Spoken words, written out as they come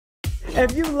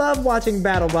If you love watching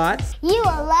BattleBots, you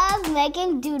will love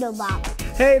making DoodleBots.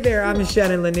 Hey there, I'm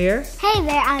Shannon LaNier. Hey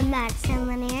there, I'm Madison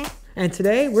LaNier. And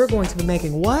today we're going to be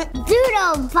making what?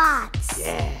 DoodleBots.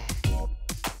 Yeah.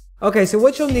 Okay, so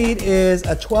what you'll need is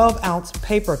a 12-ounce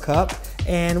paper cup,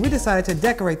 and we decided to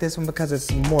decorate this one because it's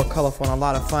more colorful and a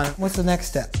lot of fun. What's the next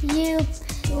step? You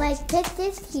pick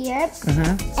this here,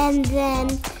 and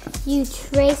then you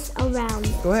trace around.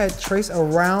 Go ahead, trace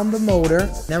around the motor.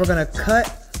 Now we're gonna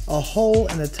cut a hole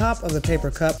in the top of the paper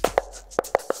cup.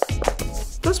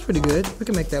 That's pretty good. We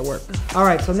can make that work. All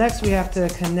right, so next we have to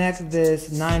connect this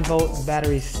 9-volt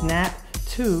battery snap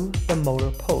to the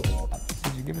motor post.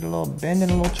 You give it a little bend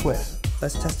and a little twist.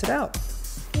 Let's test it out.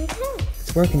 Okay.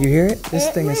 It's working, you hear it? This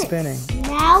thing is spinning.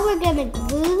 Now we're gonna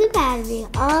glue the battery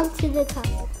onto the cup.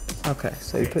 Okay,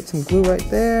 so you put some glue right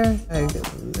there.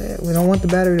 We don't want the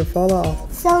battery to fall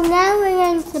off. So now we're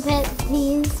going to put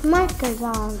these markers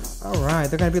on. All right,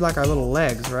 they're gonna be like our little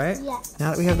legs, right? Yes. Now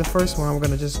that we have the first one, we're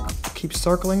gonna just keep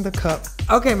circling the cup.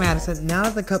 Okay, Madison, now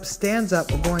that the cup stands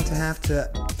up, we're going to have to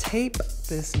tape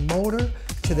this motor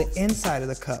to the inside of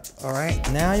the cup, all right?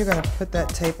 Now you're gonna put that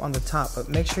tape on the top, but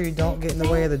make sure you don't get in the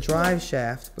way of the drive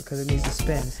shaft because it needs to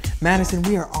spin. Madison,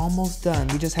 we are almost done.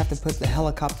 We just have to put the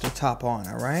helicopter top on,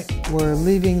 all right? We're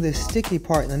leaving the sticky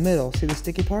part in the middle. See the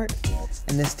sticky part?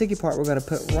 And the sticky part we're gonna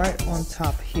put right on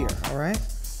top here, all right?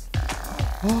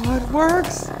 Oh, it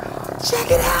works.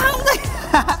 Check it out.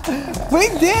 We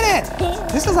did it.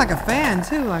 This is like a fan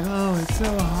too. Like, oh, it's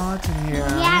so hot in here.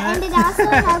 Yeah, and it also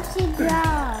helps you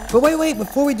draw. But wait,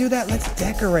 before we do that, let's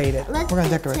decorate it. We're gonna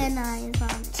decorate 10 eyes on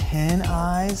it. 10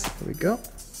 eyes. Here we go.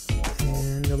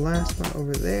 And the last one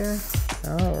over there.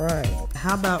 All right.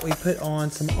 How about we put on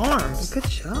some arms? Good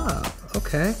job.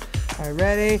 Okay. All right,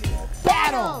 ready?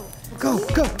 Battle! Go,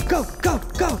 go, go, go,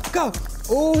 go, go.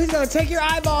 Oh, he's gonna take your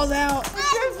eyeballs out.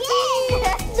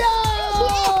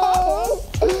 No!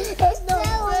 That's not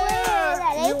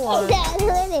fair. You won.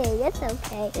 It's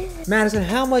okay. Madison,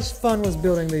 how much fun was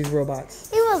building these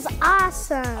robots? It was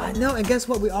awesome. I know, and guess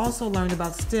what? We also learned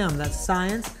about STEM. That's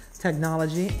science,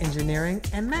 technology, engineering,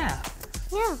 and math.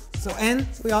 Yeah. So, and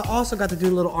we also got to do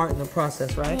a little art in the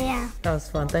process, right? Yeah. That was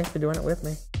fun. Thanks for doing it with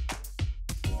me.